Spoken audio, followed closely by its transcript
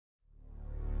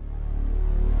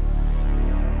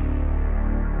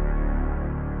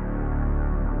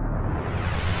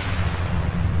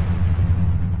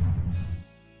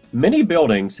Many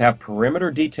buildings have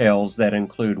perimeter details that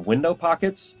include window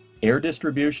pockets, air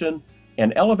distribution,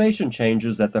 and elevation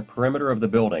changes at the perimeter of the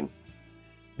building.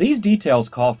 These details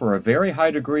call for a very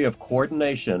high degree of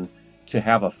coordination to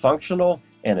have a functional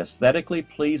and aesthetically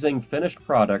pleasing finished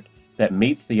product that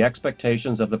meets the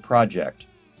expectations of the project.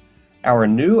 Our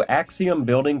new Axiom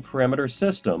building perimeter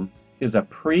system is a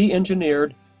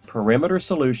pre-engineered perimeter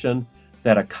solution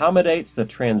that accommodates the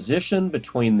transition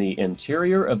between the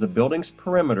interior of the building's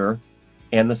perimeter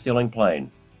and the ceiling plane.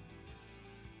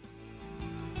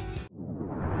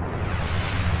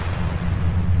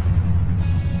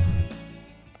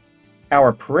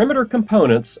 Our perimeter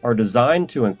components are designed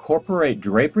to incorporate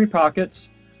drapery pockets,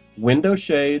 window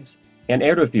shades, and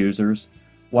air diffusers,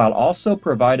 while also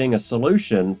providing a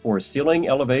solution for ceiling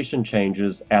elevation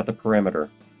changes at the perimeter.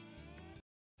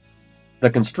 The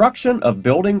construction of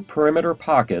building perimeter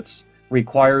pockets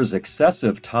requires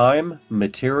excessive time,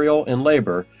 material, and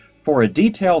labor for a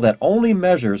detail that only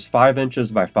measures 5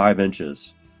 inches by 5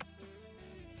 inches.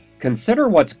 Consider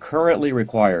what's currently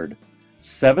required: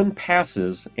 7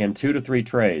 passes and 2 to 3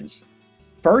 trades.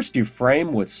 First, you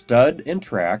frame with stud and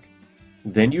track,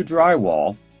 then you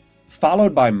drywall,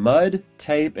 followed by mud,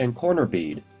 tape, and corner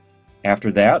bead.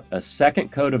 After that, a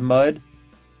second coat of mud,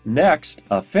 next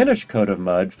a finish coat of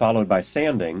mud followed by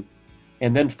sanding,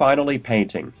 and then finally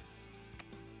painting.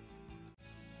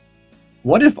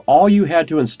 What if all you had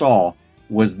to install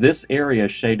was this area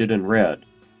shaded in red,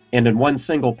 and in one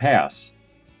single pass?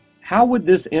 How would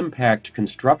this impact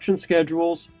construction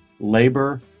schedules,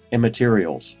 labor, and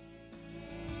materials?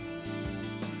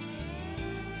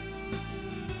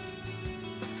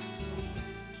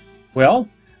 Well,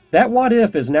 that what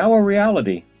if is now a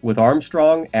reality with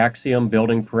Armstrong Axiom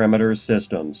building perimeter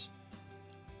systems.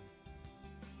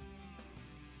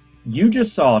 You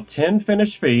just saw 10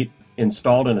 finished feet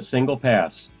installed in a single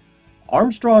pass.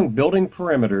 Armstrong building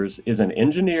perimeters is an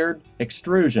engineered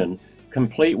extrusion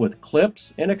complete with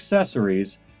clips and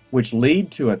accessories which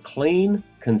lead to a clean,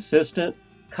 consistent,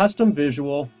 custom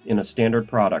visual in a standard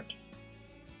product.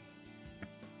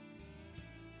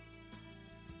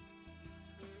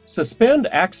 Suspend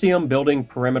Axiom building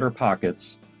perimeter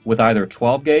pockets with either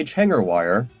 12-gauge hanger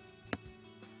wire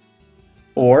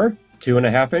or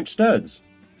 2.5-inch studs.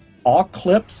 All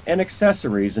clips and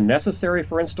accessories necessary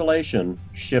for installation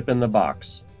ship in the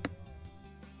box.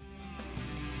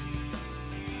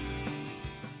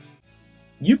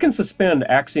 You can suspend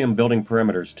Axiom building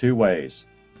perimeters 2 ways.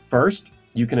 First,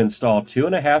 you can install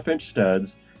 2.5-inch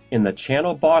studs in the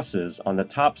channel bosses on the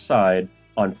top side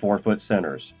on 4-foot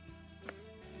centers.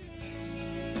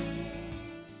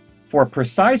 For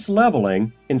precise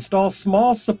leveling, install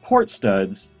small support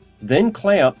studs, then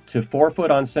clamp to 4-foot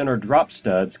on center drop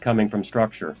studs coming from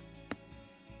structure.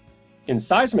 In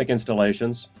seismic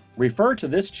installations, refer to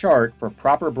this chart for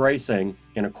proper bracing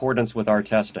in accordance with our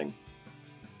testing.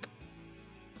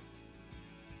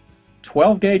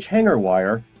 12-gauge hanger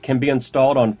wire can be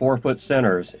installed on 4-foot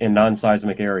centers in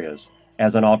non-seismic areas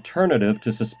as an alternative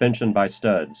to suspension by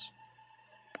studs.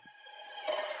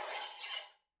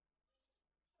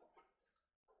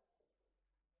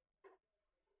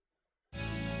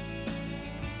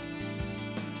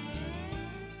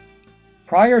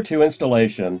 Prior to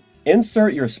installation,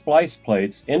 insert your splice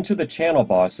plates into the channel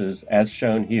bosses as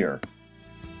shown here.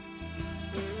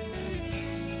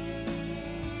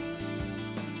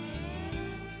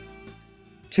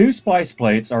 Two splice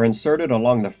plates are inserted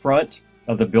along the front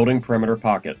of the building perimeter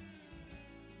pocket.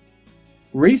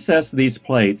 Recess these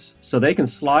plates so they can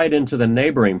slide into the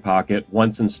neighboring pocket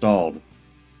once installed.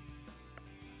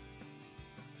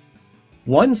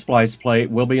 One splice plate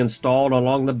will be installed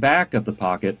along the back of the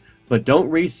pocket, but don't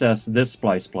recess this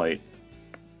splice plate.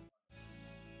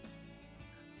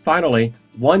 Finally,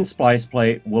 one splice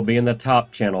plate will be in the top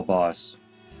channel boss.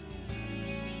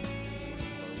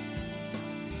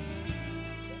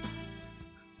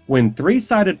 When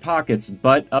 3-sided pockets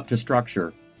butt up to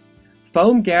structure,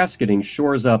 foam gasketing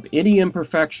shores up any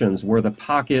imperfections where the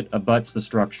pocket abuts the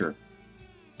structure.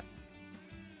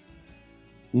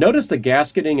 Notice the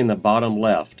gasketing in the bottom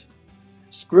left.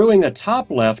 Screwing the top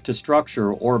left to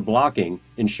structure or blocking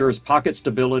ensures pocket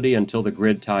stability until the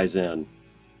grid ties in.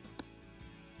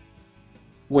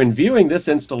 When viewing this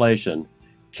installation,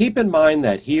 keep in mind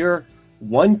that here,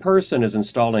 one person is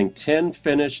installing 10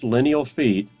 finished lineal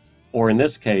feet, or in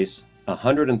this case,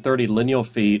 130 lineal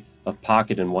feet of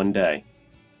pocket in one day.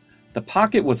 The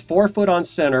pocket with 4-foot on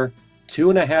center,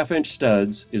 2.5-inch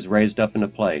studs is raised up into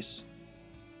place.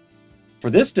 For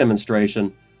this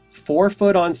demonstration,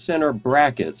 4-foot on center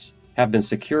brackets have been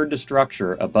secured to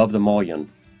structure above the mullion.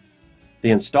 The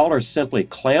installer simply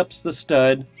clamps the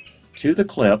stud, to the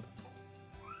clip.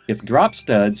 If drop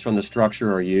studs from the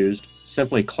structure are used,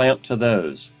 simply clamp to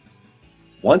those.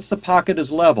 Once the pocket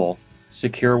is level,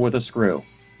 secure with a screw.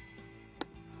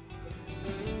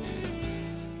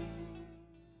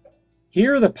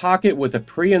 Here, the pocket with the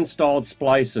pre-installed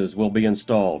splices will be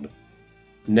installed.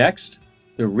 Next,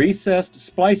 the recessed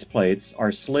splice plates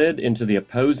are slid into the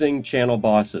opposing channel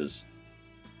bosses.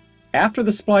 After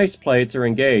the splice plates are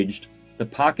engaged, the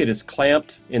pocket is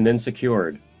clamped and then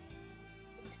secured.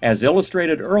 As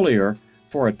illustrated earlier,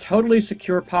 for a totally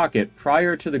secure pocket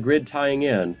prior to the grid tying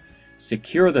in,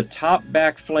 secure the top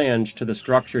back flange to the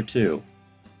structure too.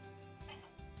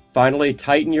 Finally,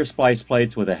 tighten your splice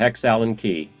plates with a hex Allen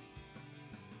key.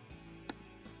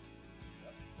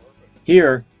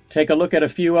 Here, take a look at a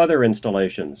few other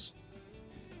installations.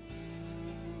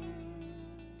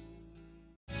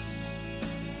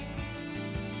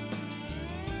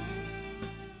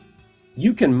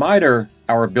 You can miter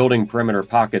our building perimeter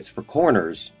pockets for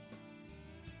corners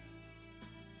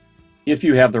if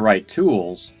you have the right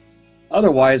tools.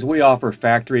 Otherwise, we offer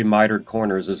factory mitered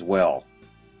corners as well.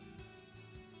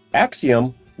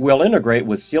 Axiom will integrate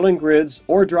with ceiling grids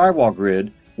or drywall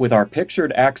grid with our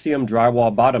pictured Axiom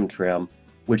drywall bottom trim,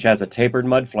 which has a tapered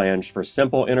mud flange for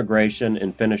simple integration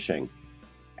and finishing.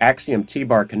 Axiom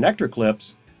T-bar connector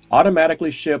clips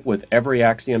automatically ship with every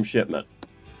Axiom shipment.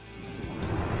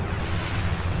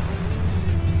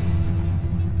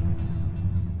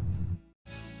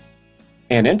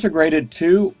 An integrated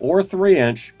 2 or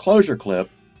 3-inch closure clip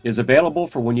is available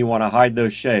for when you want to hide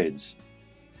those shades.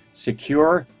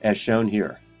 Secure as shown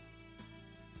here.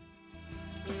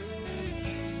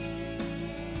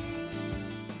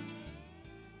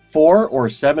 Four or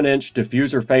 7-inch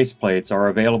diffuser faceplates are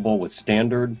available with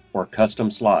standard or custom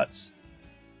slots.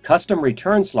 Custom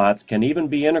return slots can even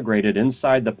be integrated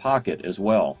inside the pocket as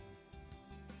well.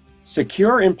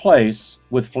 Secure in place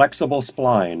with flexible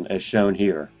spline as shown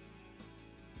here.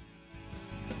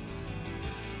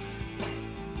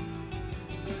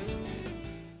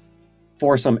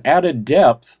 For some added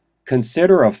depth,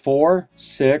 consider a 4,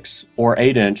 6, or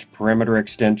 8-inch perimeter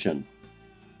extension.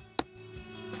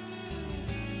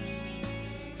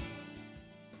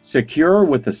 Secure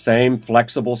with the same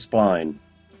flexible spline.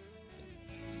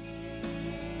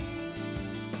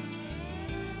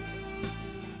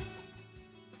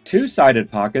 Two-sided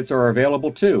pockets are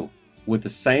available too, with the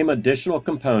same additional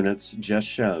components just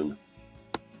shown.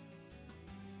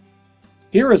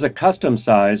 Here is a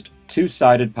custom-sized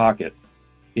two-sided pocket.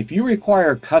 If you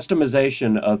require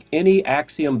customization of any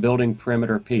Axiom building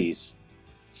perimeter piece,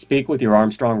 speak with your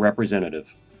Armstrong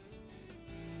representative.